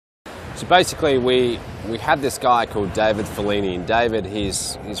So basically, we had this guy called David Fellini, and David,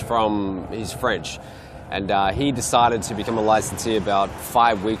 he's French, and he decided to become a licensee about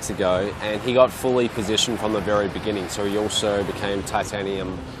 5 weeks ago, and he got fully positioned from the very beginning. So he also became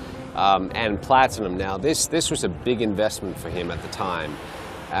titanium and platinum. Now this was a big investment for him at the time,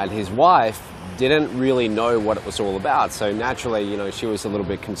 and his wife didn't really know what it was all about. So naturally, you know, she was a little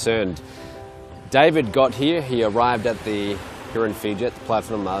bit concerned. David got here. He arrived here in Fiji at the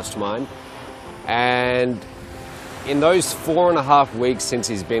Platinum Mastermind, and in those 4.5 weeks since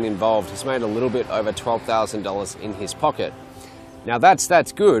he's been involved, he's made a little bit over $12,000 in his pocket. Now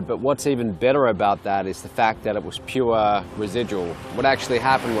that's good, but what's even better about that is the fact that it was pure residual. What actually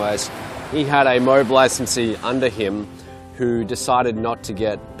happened was he had a MOBE licensee under him who decided not to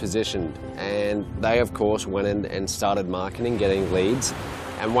get positioned, and they of course went in and started marketing, getting leads,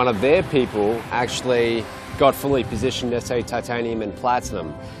 and one of their people actually got fully positioned as a titanium and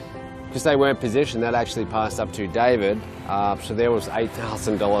platinum. Because they weren't positioned, that actually passed up to David, so there was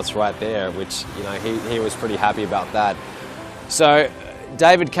 $8,000 right there, which, you know, he was pretty happy about that. So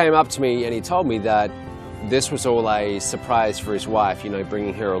David came up to me and he told me that this was all a surprise for his wife, you know,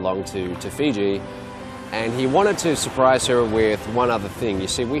 bringing her along to Fiji, and he wanted to surprise her with one other thing. You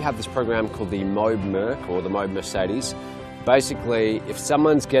see, we have this program called the MOBE Merc, or the MOBE Mercedes. Basically, if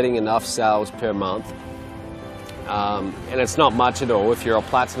someone's getting enough sales per month, and it's not much at all, if you're a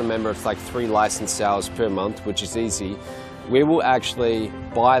platinum member, it's like 3 licensed sales per month, which is easy, we will actually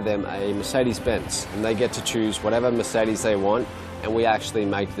buy them a Mercedes Benz, and they get to choose whatever Mercedes they want, and we actually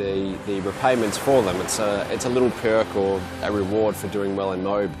make the repayments for them. It's a little perk or a reward for doing well in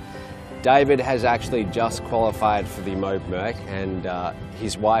MOBE. David has actually just qualified for the MOBE Merc, and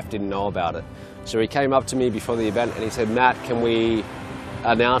his wife didn't know about it. So he came up to me before the event and he said, "Matt, can we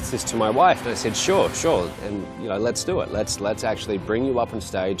announce this to my wife?" And I said, sure, and you know, let's do it. Let's actually bring you up on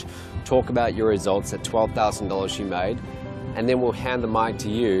stage, talk about your results at $12,000 you made, and then we'll hand the mic to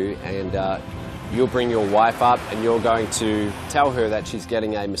you, and you'll bring your wife up and you're going to tell her that she's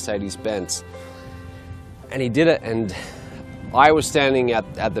getting a Mercedes Benz. And he did it, and I was standing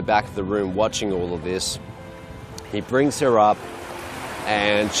at the back of the room watching all of this. He brings her up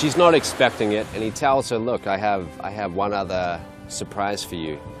and she's not expecting it, and he tells her, "Look, I have one other surprise for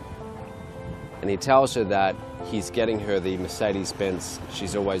you." And he tells her that he's getting her the Mercedes Benz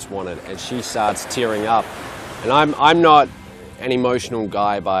she's always wanted, and she starts tearing up. And I'm not an emotional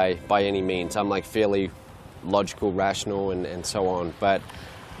guy by any means. I'm like fairly logical, rational, and so on. But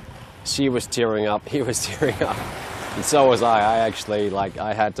she was tearing up, he was tearing up, and so was I. I actually, like,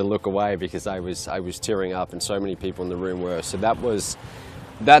 I had to look away because I was tearing up, and so many people in the room were. So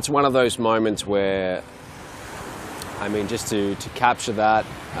that's one of those moments where, I mean, just to capture that,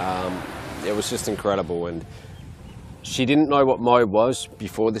 it was just incredible. And she didn't know what MOBE was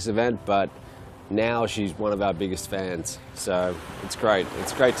before this event, but now she's one of our biggest fans. So it's great.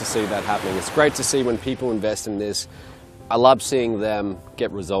 It's great to see that happening. It's great to see when people invest in this. I love seeing them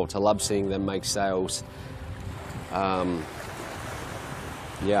get results. I love seeing them make sales.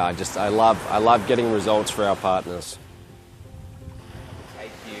 Yeah, I love getting results for our partners.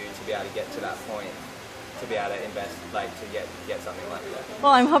 Take you to be able to get to that point, to be able to invest, like to get something like that?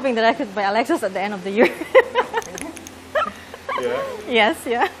 Well, I'm hoping that I could buy a Lexus at the end of the year. Yeah? Yes,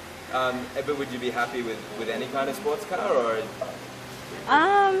 yeah. But would you be happy with any kind of sports car, or?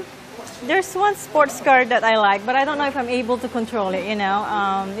 There's one sports car that I like, but I don't know if I'm able to control it, you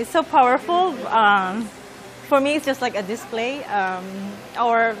know. It's so powerful. For me, it's just like a display,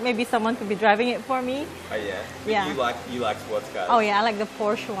 or maybe someone could be driving it for me. Oh yeah? But yeah. You like sports cars? Oh yeah, I like the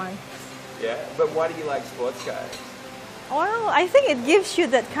Porsche one. Yeah? But why do you like sports cars? Well, I think it gives you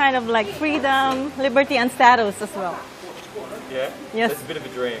that kind of like freedom, liberty, and status as well. Yeah? Yes. It's a bit of a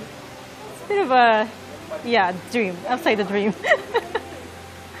dream. It's a bit of a, yeah, dream. Outside the dream.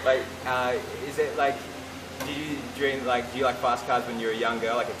 Like, is it like, do you like fast cars when you were a young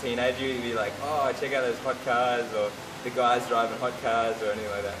girl, like a teenager? You'd be like, oh, check out those hot cars, or the guys driving hot cars, or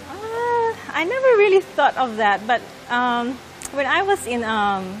anything like that? I never really thought of that, but when I was in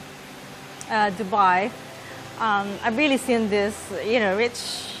Dubai, I've really seen this, you know,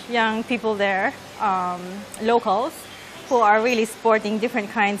 rich young people there, locals, who are really sporting different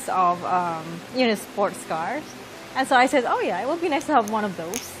kinds of, you know, sports cars. And so I said, oh yeah, it would be nice to have one of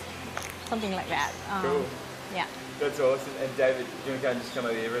those, something like that. Cool. Yeah. That's awesome. And David, do you want to just come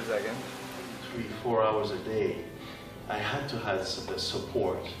over here for a second? 3-4 hours a day, I had to have the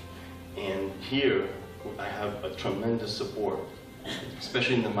support. And here, I have a tremendous support,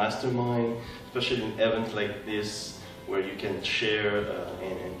 especially in the mastermind, especially in events like this, where you can share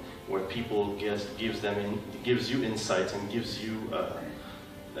and where people gives you insights and gives you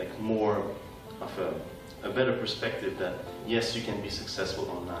like more of a better perspective that yes, you can be successful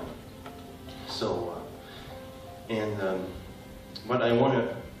online. So, but I want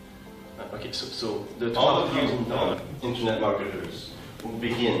to. Okay, so the $12,000 internet marketers who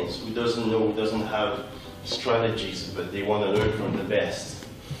begins, who doesn't know, who doesn't have strategies, but they want to learn from the best.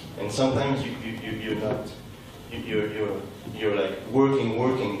 And sometimes you're like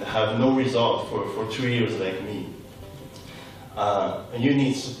working, have no result for 2 years like me. And you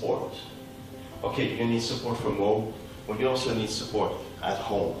need support. Okay, you need support from MOBE, but you also need support at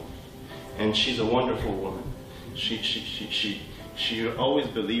home. And she's a wonderful woman. She always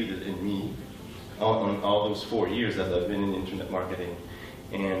believed in me on all those 4 years that I've been in internet marketing.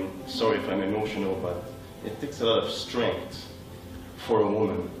 And sorry if I'm emotional, but it takes a lot of strength for a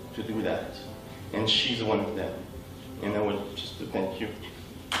woman to do that. And she's one of them. And I want just to thank you.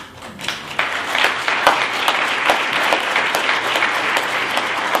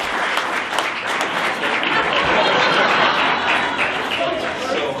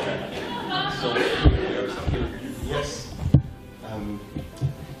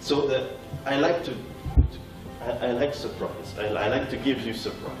 I like surprise. I like to give you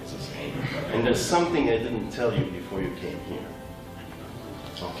surprises. And there's something I didn't tell you before you came here.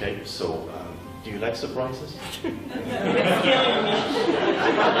 Okay, so do you like surprises?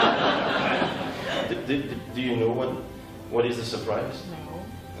 Do you know what is a surprise? No.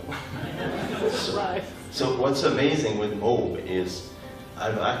 So what's amazing with MOBE is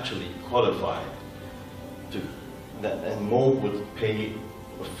I've actually qualified to that, and MOBE would pay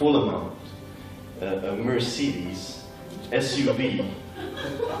a full amount. A Mercedes SUV,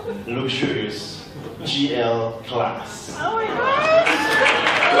 luxurious GL class. Oh my God!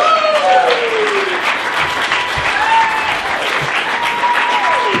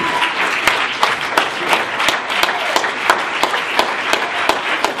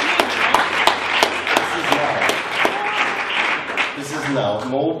 This is now.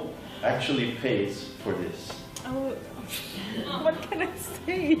 MOBE actually pays for this. Oh, what can I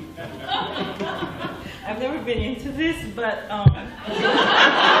say? I've never been into this, but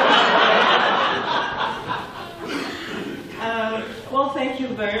well, thank you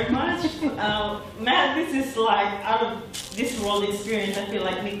very much. Matt, this is like out of this world experience. I feel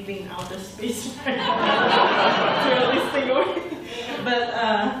like leaping outer space right now. Throw this thing away. But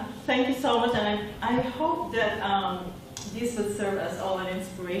thank you so much, and I hope that this would serve as all an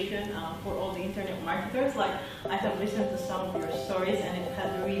inspiration for all the internet marketers. Like, I have listened to some of your stories, and it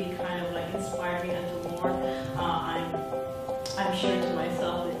has really kind of like inspired me to do more. I'm sure to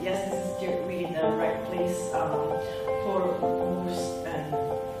myself that yes, this is really the right place for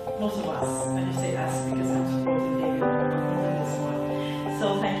most of us. And I say us because I'm supporting David on this one. So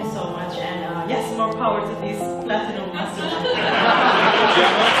thank you so much, and yes, more power to this Platinum Mastermind.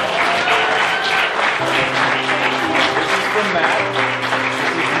 From Matt.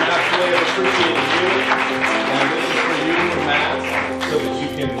 This is Matt's way of appreciating you, and this is for you from Matt, so that you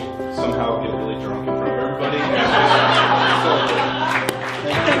can somehow get really drunk in front of everybody. So,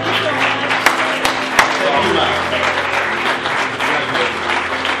 thank you so much. Thank you, Matt.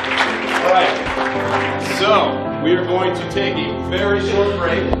 All right, so we are going to take a very short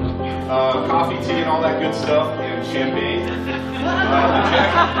break. Coffee, tea, and all that good stuff, and champagne.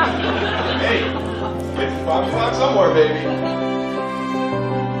 Hey. 5 o'clock somewhere, baby.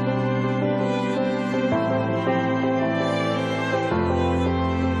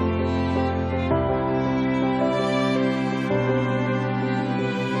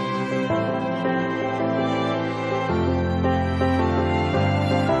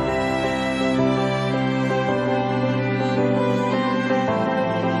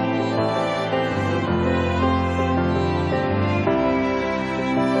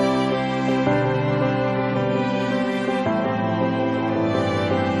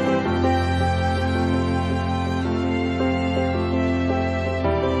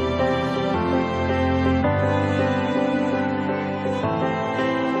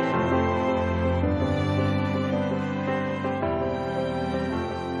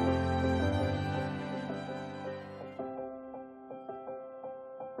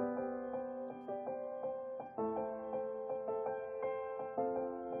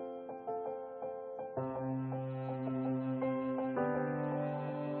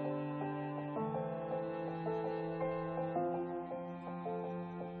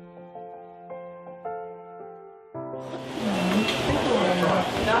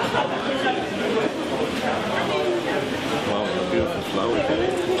 Wow, what a beautiful flower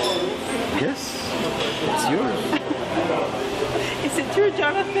today. Yes, it's yours. Is it true,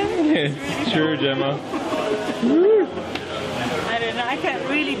 Jonathan? It's true, Gemma. I don't know. I can't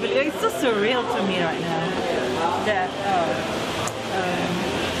really believe it's so surreal to me right now that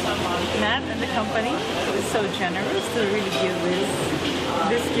Matt and the company is so generous to really give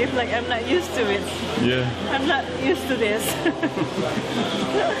this gift. Like, I'm not used to it. Yeah. I'm not used to this.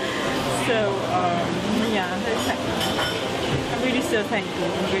 So yeah, I'm really so thankful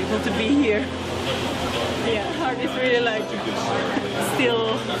and grateful to be here. Yeah, heart is really like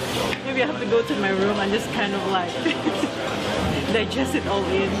still. Maybe I have to go to my room and just kind of like digest it all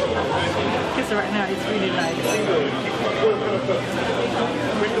in, because right now it's really like.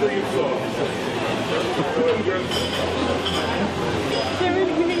 They're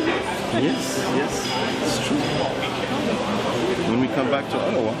really giving this. Yes, it's true. When we come back to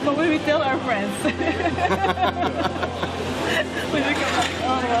Ottawa. What will we tell our friends? When we come back to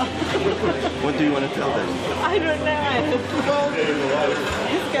Ottawa. What do you want to tell them? I don't know.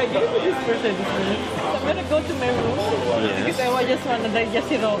 This guy gave me this Mercedes Benz. I'm gonna go to my room because I just want to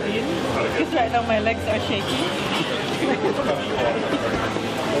digest it all in. Because right now my legs are shaking.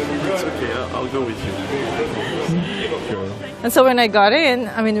 It's okay, I'll go with you. Sure. And so when I got in,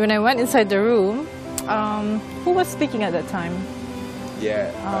 I mean, when I went inside the room, who was speaking at that time?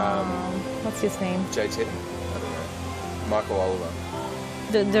 Yeah. What's his name? JT. Michael Oliver.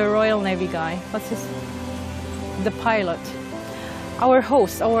 The Royal Navy guy. What's his? The pilot. Our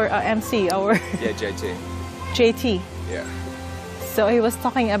host, our MC, our Yeah, JT. JT. Yeah. So he was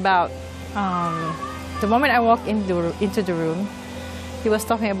talking about the moment I walked into the room, he was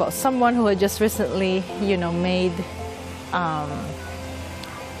talking about someone who had just recently, you know, made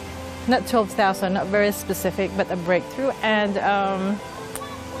not 12,000, not very specific, but a breakthrough. And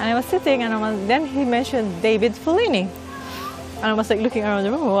I was sitting, and then he mentioned David Fellini. And I was like looking around the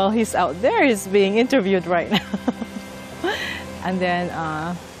room. Well, he's out there. He's being interviewed right now. And then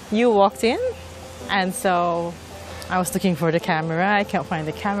you walked in, and so I was looking for the camera. I can't find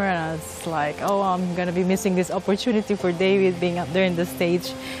the camera, and I was like, oh, I'm gonna be missing this opportunity for David being up there in the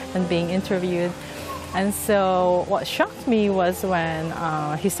stage and being interviewed. And so what shocked me was when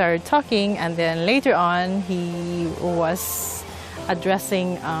he started talking, and then later on he was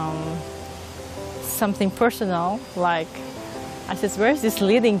addressing something personal, like, I said, where is this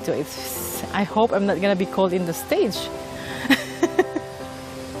leading to? I hope I'm not gonna be called in the stage.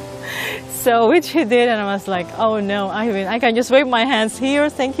 So, which he did, and I was like, oh no, I mean, I can just wave my hands here,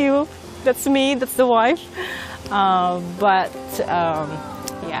 thank you, that's me, that's the wife. Yeah,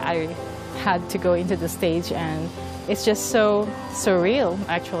 I had to go into the stage, and it's just so surreal,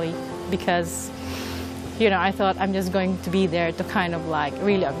 actually, because, you know, I thought I'm just going to be there to kind of like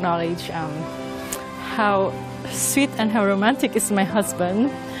really acknowledge how sweet and how romantic is my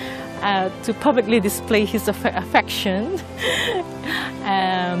husband, to publicly display his affection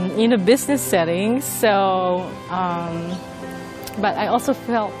in a business setting. So, but I also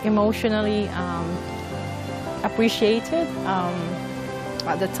felt emotionally appreciated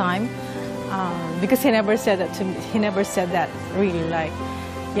at the time, because he never said that to me. He never said that really, like,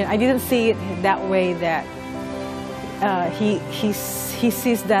 you know, I didn't see it that way, that he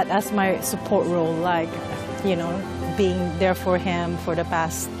sees that as my support role, like, you know, being there for him for the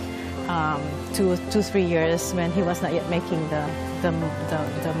past 2-3 years when he was not yet making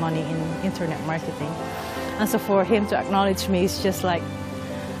the money in internet marketing. And so for him to acknowledge me is just like,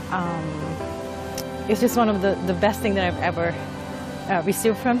 it's just one of the best things that I've ever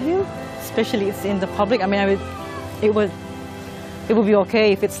received from him, especially it's in the public. I mean, it would be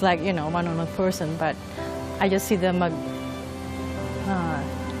okay if it's like, you know, one-on-one person, but I just see the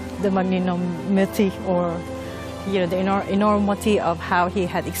magnanimity, or, you know, the enormity of how he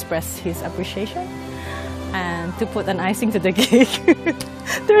had expressed his appreciation. And to put an icing to the cake,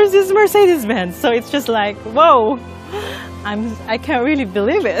 there's this Mercedes Benz. So it's just like, whoa, I can't really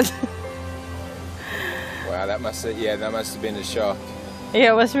believe it. Wow, that must have been a shock.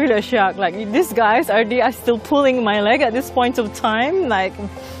 Yeah, it was really a shock. Like, these guys are still pulling my leg at this point of time. Like,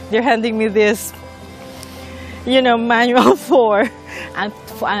 they're handing me this, you know, manual for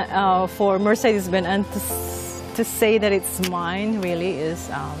Mercedes Benz, and to say that it's mine really is,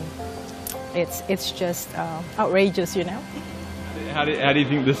 it's just outrageous, you know. How do you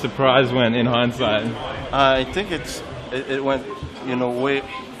think the surprise went in hindsight? I think it went, you know, way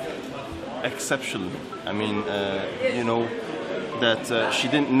exceptional. I mean, you know, that she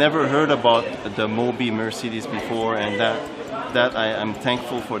never heard about the MOBE Mercedes before, and that I'm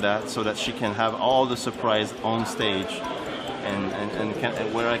thankful for that, so that she can have all the surprise on stage,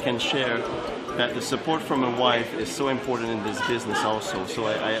 and where I can share that the support from a wife is so important in this business also. So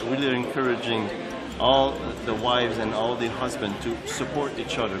I really encouraging all the wives and all the husbands to support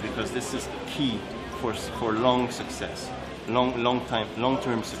each other, because this is key for long success.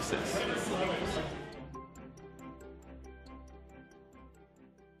 long-term success.